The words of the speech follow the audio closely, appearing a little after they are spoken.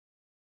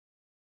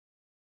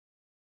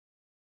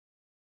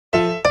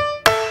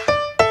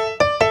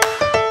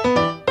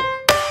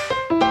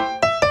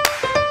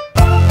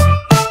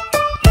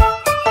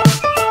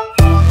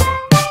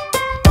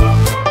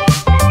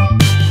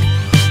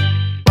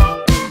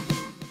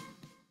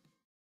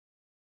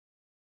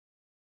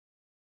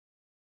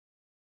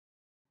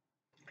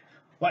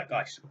Right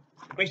guys,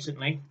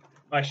 recently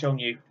I shown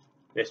you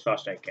this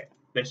first aid kit,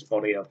 this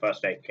body of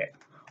first aid kit.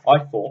 I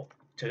thought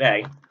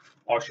today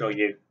I'll show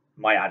you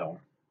my add-on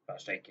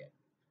first aid kit.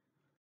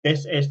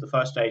 This is the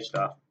first aid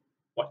stuff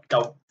what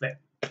don't fit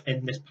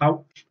in this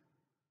pouch.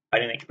 I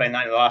didn't explain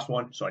that in the last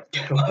one, so I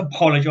do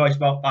apologise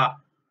about that.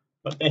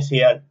 But this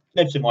here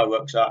lives in my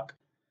rucksack.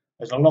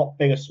 There's a lot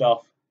bigger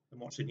stuff than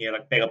what's in here,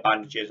 like bigger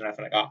bandages and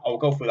everything like that. I'll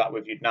go through that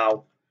with you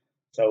now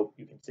so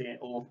you can see it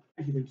all.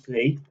 As you can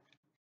see,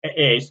 it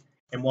is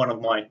in one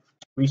of my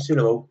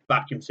resealable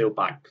vacuum seal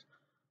bags.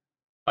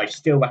 I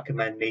still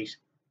recommend these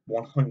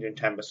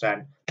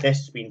 110%. This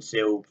has been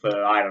sealed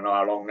for I don't know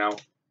how long now,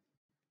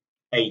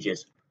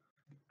 ages,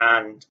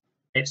 and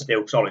it's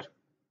still solid.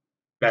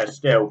 There's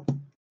still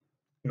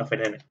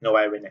nothing in it, no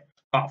air in it,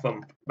 apart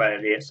from where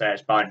it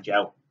says burn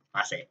gel.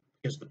 That's it,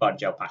 just the burn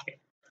gel packet.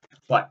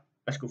 Right,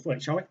 let's go for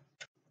it, shall we?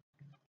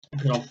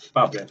 Because I'm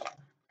babbling.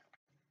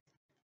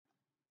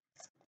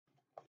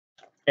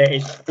 It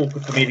is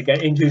awkward for me to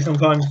get into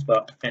sometimes,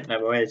 but it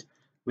never is.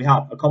 We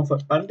have a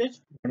comfort bandage,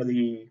 one of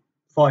the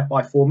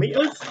 5x4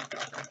 meters.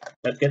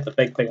 Let's get the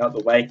big thing out of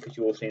the way because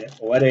you've all seen it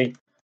already.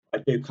 I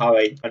do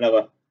carry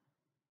another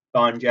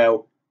burn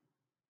gel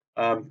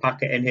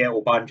packet in here,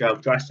 or burn gel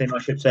dressing, I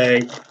should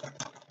say.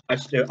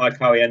 I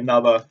carry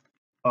another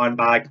burn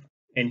bag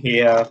in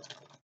here.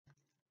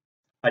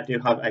 I do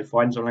have a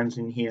Forenso lens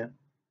in here.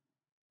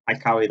 I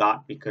carry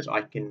that because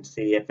I can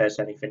see if there's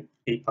anything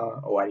deeper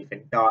or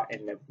anything dark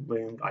in the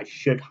wound. I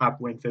should have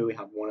went through. We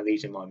have one of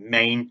these in my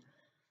main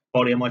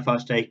body of my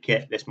first aid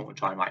kit. This moment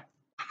in time I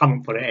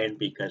haven't put it in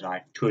because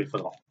I truly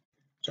forgot.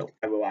 So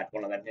I will add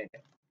one of them in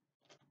here.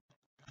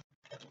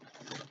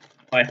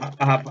 I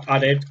have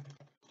added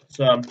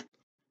some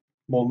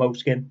more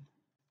moleskin,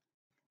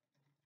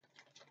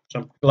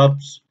 some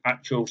gloves,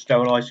 actual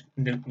sterilised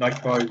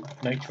nitro,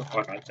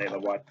 I can't say the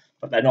word,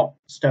 but they're not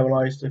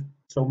sterilised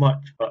so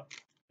much, but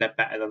they're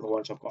better than the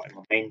ones I've got in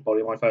my main body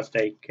of my first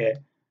aid kit.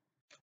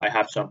 I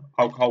have some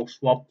alcohol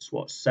swabs,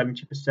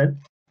 70%.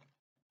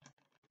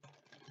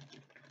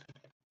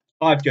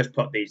 I've just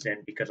put these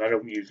in because I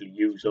don't usually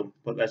use them,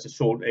 but there's a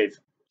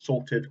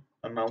sorted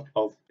amount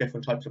of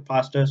different types of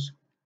plasters.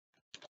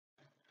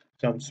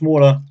 Some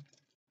smaller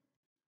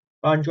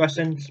burn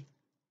dressings.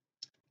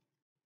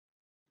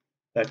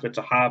 They're good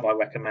to have. I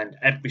recommend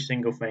every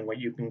single thing what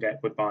you can get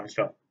with burn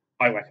stuff.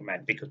 I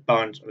recommend, because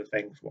burns are the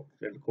things what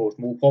can cause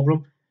more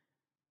problem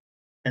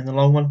in the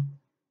long run.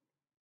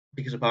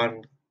 Because of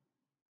burn,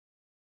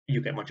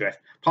 you get my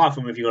drift. Apart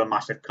from if you've got a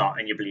massive cut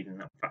and you're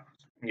bleeding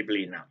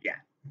out, yeah,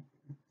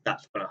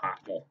 that's gonna hurt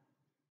more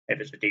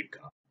if it's a deep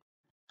cut.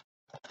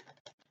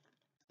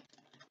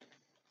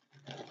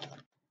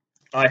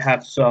 I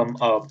have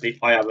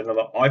I have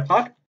another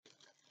iPad.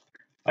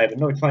 I have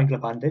another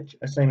triangular bandage.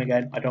 Same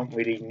again, I don't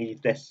really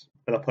need this,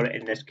 but I put it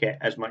in this kit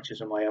as much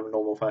as in my own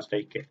normal first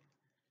aid kit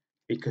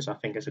because I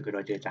think it's a good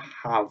idea to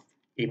have,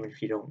 even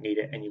if you don't need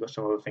it and you've got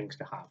some other things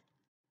to have.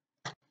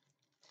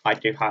 I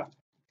do have,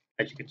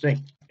 as you can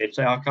see, it's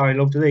I carry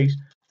loads of these.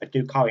 I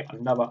do carry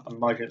another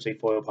emergency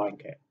foil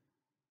blanket.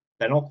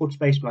 They're not called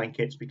space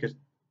blankets because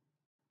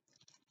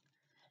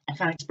I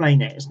can't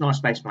explain it. It's not a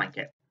space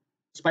blanket.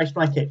 Space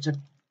blankets are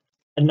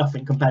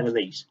nothing compared to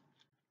these.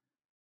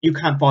 You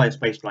can't buy a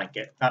space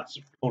blanket. That's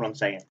all I'm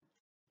saying.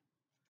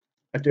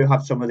 I do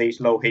have some of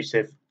these low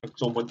adhesive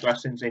absorbent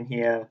dressings in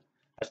here,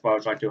 as well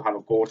as I do have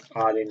a gauze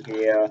pad in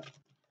here.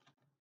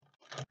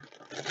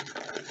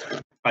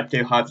 I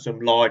do have some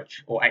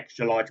large or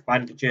extra large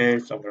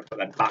bandages. I'm going to put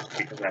them back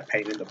because they're a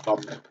pain in the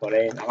bum to put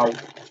in.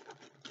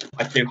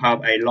 I do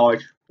have a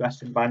large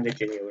dressing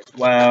bandage in here as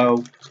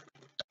well.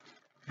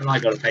 And I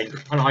got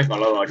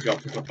a large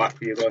job to put back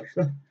for you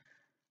guys.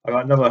 I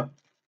got another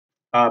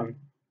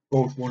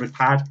gauze wadded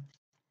pad.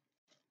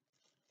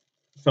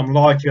 Some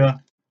larger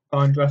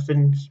burn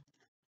dressings.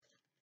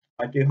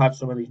 I do have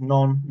some of these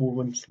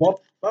non-woven swab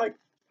like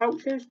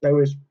pouches.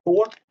 There is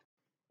 4.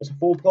 There's a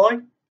 4-ply.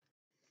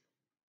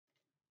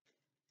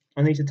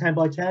 And these are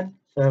 10x10,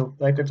 so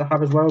they're good to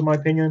have as well, in my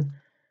opinion.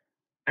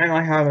 And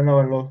I have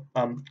another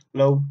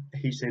low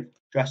adhesive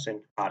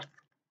dressing pad.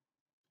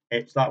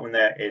 It's that one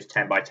there is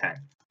 10x10.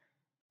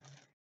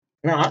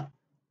 Now,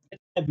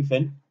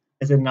 everything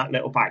is in that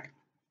little bag.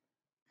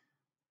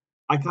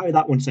 I carry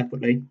that one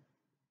separately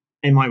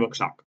in my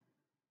rucksack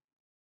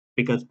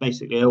because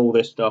basically all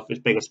this stuff is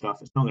bigger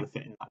stuff. It's not going to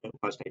fit in that little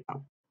first aid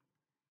bag.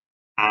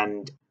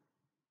 And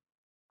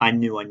I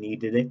knew I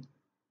needed it.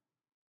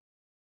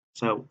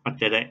 So I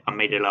did it, I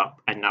made it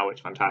up, and now it's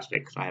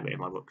fantastic because I have it in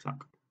my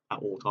rucksack at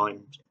all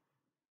times.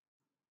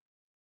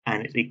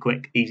 And it's a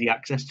quick, easy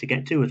access to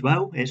get to as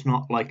well. It's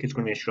not like it's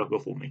going to be a struggle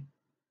for me.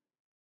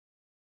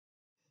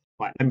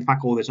 Right, let me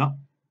pack all this up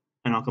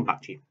and I'll come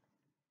back to you.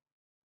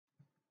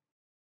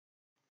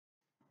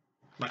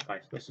 Right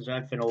guys, this is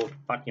everything all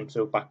vacuum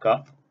sealed back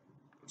up.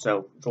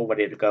 So it's all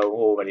ready to go,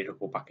 all ready to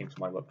go back into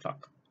my rucksack.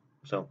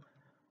 So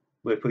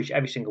we appreciate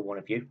every single one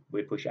of you.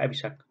 We appreciate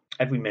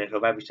every minute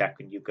of every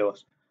second you give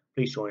us.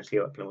 Please join us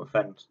here at Plymouth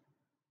Friends,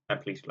 and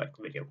please like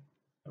the video,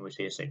 and we'll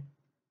see you soon.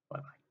 Bye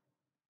bye.